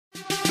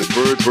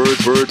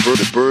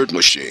the bird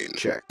machine.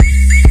 Check.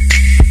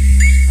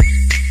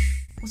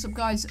 What's up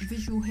guys,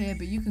 Visual here,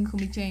 but you can call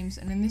me James,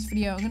 and in this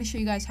video I'm going to show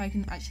you guys how you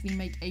can actually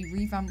make a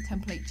revamp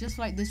template just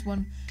like this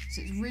one.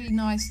 So it's really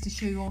nice to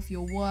show off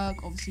your work,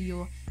 obviously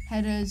your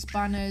headers,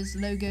 banners,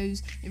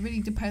 logos. It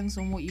really depends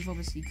on what you've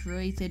obviously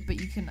created, but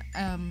you can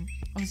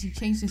obviously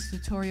change this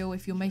tutorial.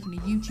 If you're making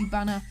a YouTube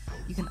banner,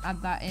 you can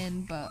add that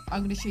in, but I'm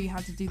going to show you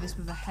how to do this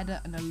with a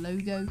header and a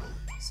logo.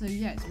 So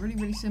yeah, it's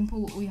really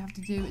simple. All you have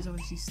to do is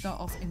obviously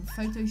start off in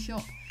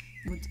Photoshop.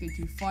 You want to go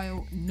to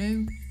File,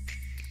 New,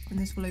 and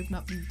this will open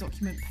up the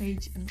document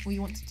page, and all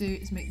you want to do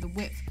is make the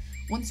width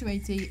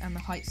 1280 and the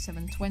height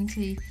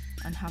 720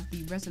 and have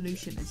the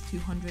resolution as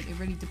 200. It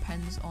really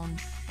depends on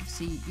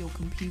obviously your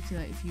computer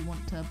if you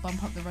want to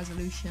bump up the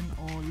resolution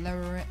or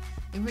lower it.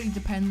 It really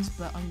depends,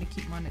 but I'm going to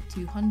keep mine at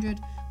 200.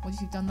 Once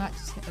you've done that,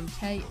 just hit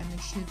OK, and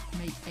this should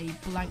make a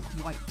blank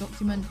white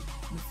document.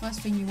 And the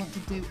first thing you want to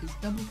do is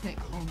double click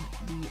on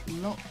the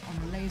lock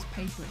on the layers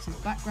page where it says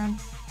background.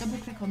 Double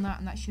click on that,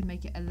 and that should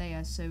make it a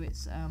layer. So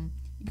it's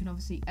you can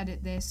obviously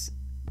edit this.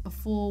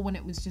 Before, when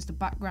it was just a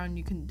background,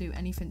 you couldn't do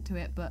anything to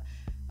it, but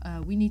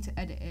we need to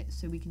edit it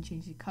so we can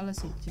change the color.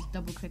 So just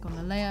double click on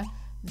the layer.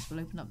 This will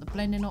open up the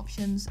blending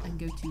options and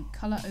go to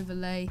color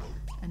overlay,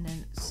 and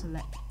then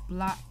select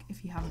black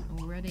if you haven't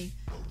already.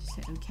 Just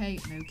hit OK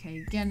and OK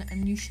again,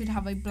 and you should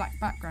have a black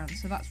background.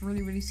 So that's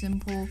really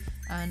simple,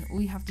 and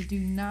all you have to do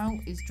now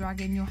is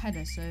drag in your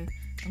header. So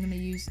I'm going to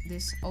use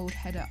this old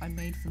header I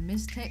made for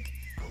Mystic,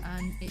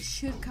 and it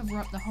should cover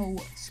up the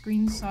whole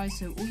screen size.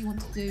 So all you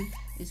want to do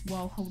is,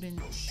 while holding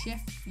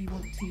shift, you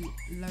want to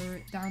lower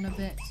it down a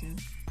bit to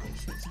make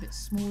sure it's a bit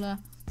smaller.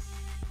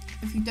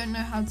 If you don't know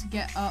how to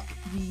get up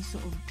the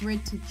sort of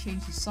grid to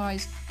change the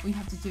size, all you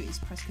have to do is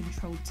press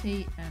Ctrl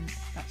T and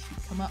that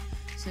should come up.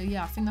 So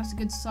yeah, I think that's a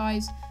good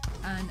size,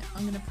 and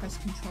I'm going to press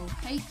Ctrl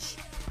H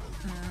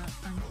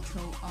and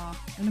Ctrl R.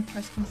 I'm going to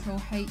press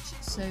Ctrl H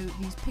so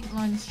these pink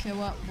lines show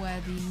up where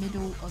the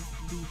middle of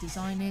the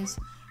design is.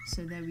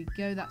 So there we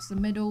go, that's the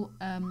middle.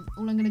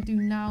 All I'm going to do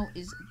now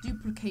is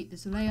duplicate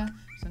this layer.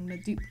 So I'm going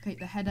to duplicate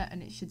the header,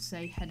 and it should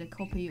say header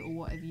copy or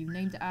whatever you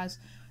named it as.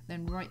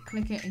 Then right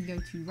click it and go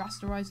to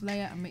rasterize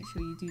layer, and make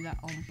sure you do that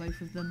on both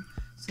of them.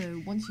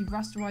 So once you've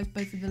rasterized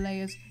both of the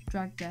layers,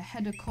 drag the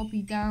header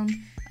copy down,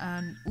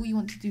 and all you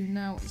want to do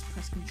now is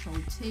press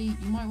Ctrl T.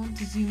 You might want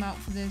to zoom out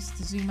for this.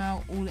 To zoom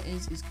out, all it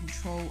is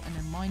Control and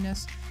then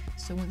minus.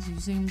 So once you've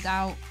zoomed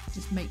out,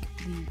 just make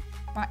the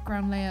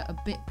background layer a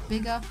bit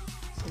bigger.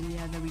 So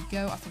yeah, there we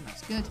go, I think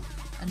that's good.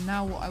 And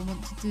now what I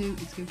want to do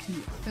is go to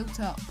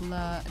filter,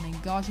 blur, and then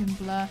Gaussian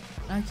blur,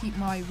 and I keep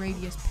my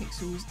radius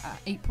pixels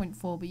at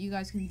 8.4, but you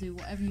guys can do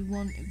whatever you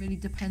want. It really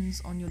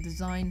depends on your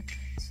design.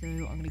 So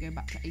I'm going to go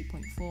back to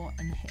 8.4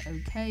 and hit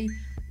OK.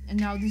 And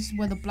now this is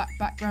where the black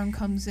background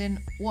comes in.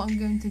 What I'm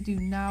going to do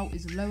now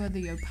is lower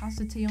the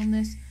opacity on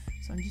this.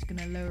 So I'm just going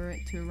to lower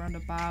it to around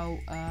about,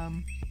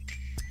 I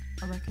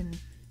reckon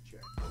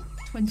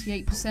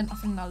 28%. I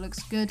think that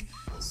looks good.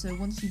 So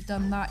once you've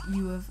done that,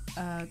 you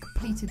have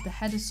completed the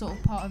header sort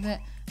of part of it,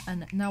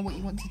 and now what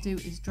you want to do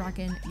is drag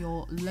in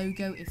your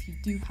logo if you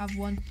do have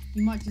one.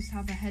 You might just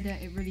have a header,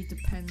 it really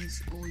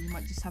depends, or you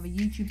might just have a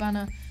YouTube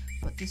banner,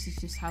 but this is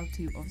just how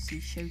to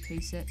obviously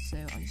showcase it. So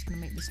I'm just going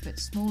to make this a bit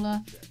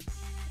smaller.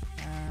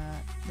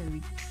 There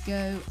we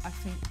go, I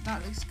think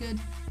that looks good.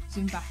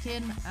 Zoom back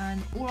in,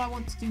 and all I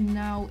want to do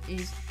now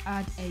is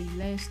add a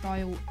layer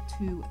style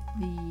to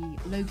the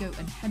logo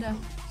and header.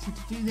 So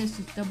to do this,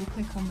 just double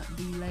click on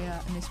the layer,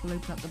 and this will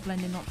open up the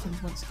blending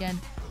options once again,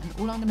 and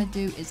all I'm going to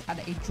do is add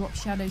a drop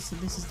shadow. So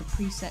this is the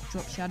preset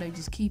drop shadow,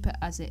 just keep it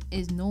as it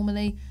is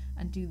normally,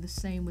 and do the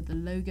same with the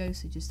logo.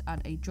 So just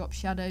add a drop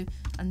shadow,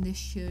 and this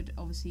should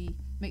obviously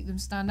make them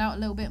stand out a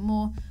little bit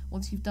more.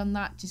 Once you've done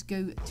that, just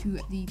go to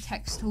the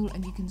text tool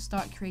and you can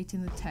start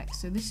creating the text.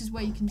 So this is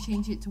where you can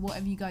change it to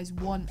whatever you guys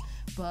want,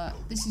 but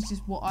this is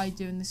just what I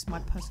do, and this is my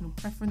personal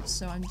preference.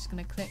 So I'm just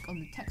going to click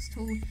on the text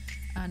tool,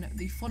 and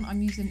the font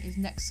I'm using is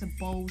Nexa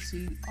bold, so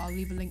I'll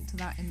leave a link to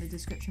that in the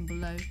description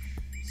below.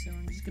 So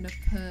I'm just going to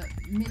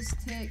put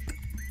Mystic,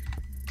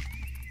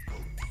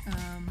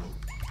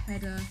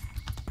 header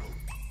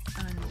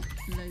and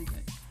logo.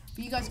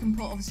 But you guys can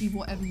put obviously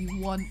whatever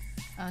you want,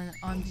 and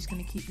I'm just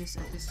going to keep this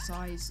at this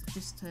size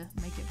just to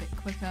make it a bit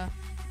quicker,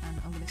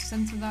 and I'm going to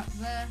center that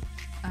there,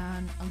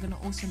 and I'm going to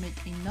also make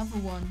another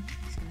one.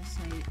 It's going to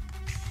say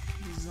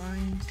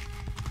designed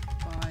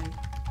by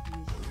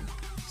Visual.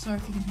 Sorry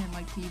if you can hear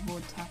my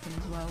keyboard tapping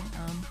as well.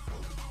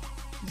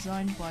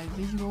 Designed by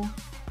Visual.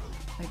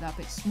 Make that a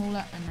bit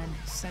smaller, and then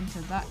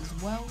center that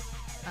as well.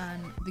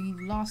 And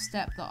the last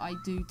step that I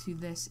do to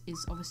this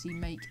is obviously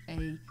make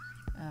a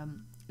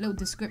little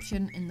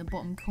description in the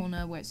bottom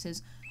corner where it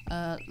says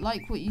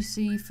like what you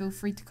see, feel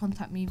free to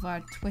contact me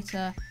via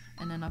Twitter,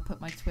 and then I put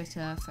my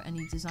Twitter for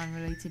any design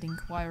related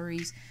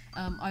inquiries.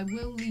 I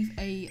will leave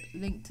a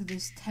link to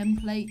this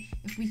template.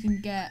 If we can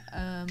get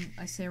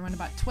I say around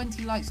about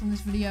 20 likes on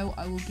this video,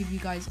 I will give you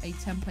guys a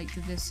template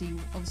to this, so you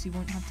obviously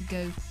won't have to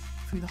go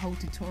through the whole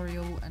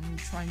tutorial and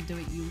try and do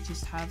it, you'll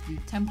just have the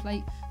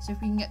template. So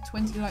if we can get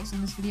 20 likes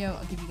on this video,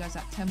 I'll give you guys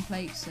that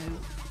template. So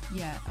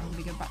yeah, I'm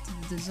going to go back to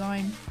the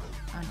design,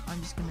 and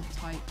I'm just going to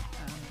type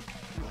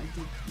what I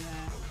did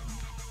there.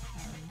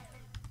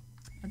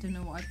 I don't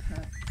know what I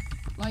put.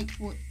 Like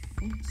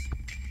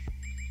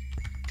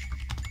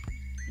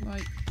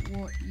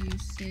what you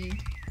see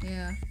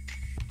here,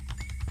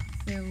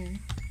 feel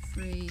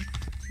free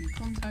to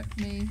contact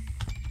me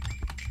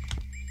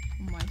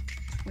on my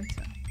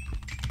Twitter,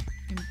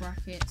 in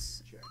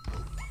brackets,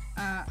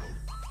 at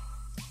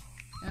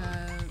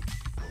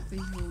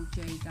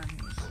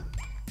VisualJDaniels.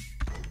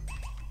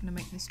 I'm going to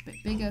make this a bit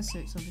bigger so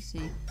it's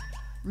obviously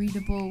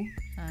readable,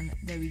 and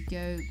there we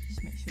go.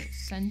 Just make sure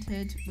it's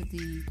centered with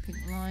the pink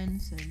line,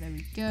 so there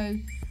we go.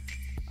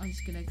 I'm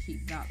just going to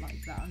keep that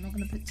like that. I'm not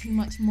going to put too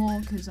much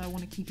more because I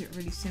want to keep it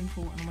really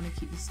simple and I want to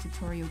keep this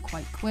tutorial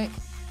quite quick.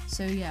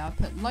 So yeah, I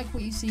put like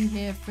what you see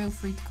here, feel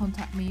free to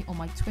contact me on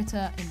my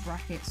Twitter, in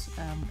brackets,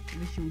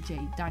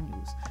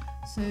 VisualJDaniels.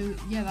 So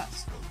yeah,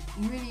 that's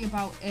really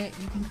about it.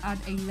 You can add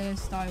a layer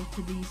style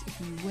to these if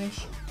you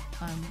wish.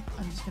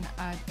 I'm just going to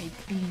add a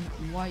clean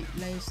white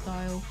layer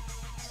style.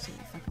 So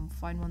if I can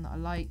find one that I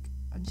like,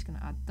 I'm just going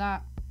to add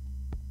that.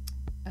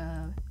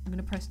 I'm going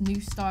to press new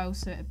style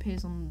so it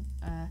appears on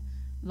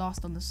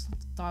last on the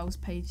styles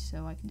page,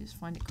 so I can just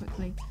find it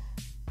quickly.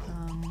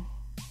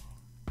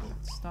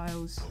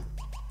 Styles,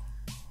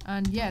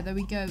 and yeah, there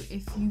we go.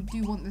 If you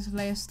do want this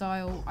layer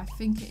style, I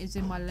think it is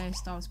in my layer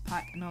styles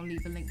pack, and I'll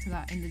leave a link to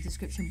that in the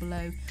description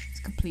below.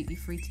 It's completely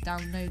free to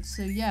download.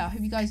 So yeah, I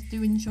hope you guys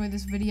do enjoy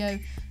this video.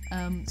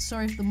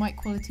 Sorry if the mic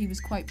quality was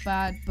quite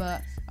bad,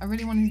 but I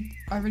really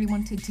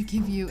wanted to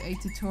give you a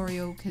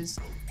tutorial because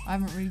I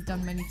haven't really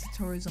done many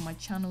tutorials on my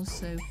channel,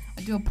 so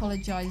I do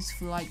apologize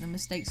for like the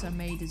mistakes I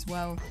made as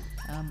well.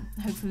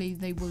 Hopefully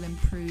they will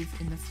improve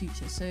in the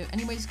future. So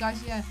anyways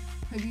guys, yeah,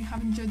 hope you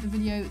have enjoyed the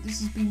video.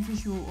 This has been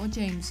Visual or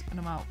James, and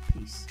I'm out.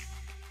 Peace.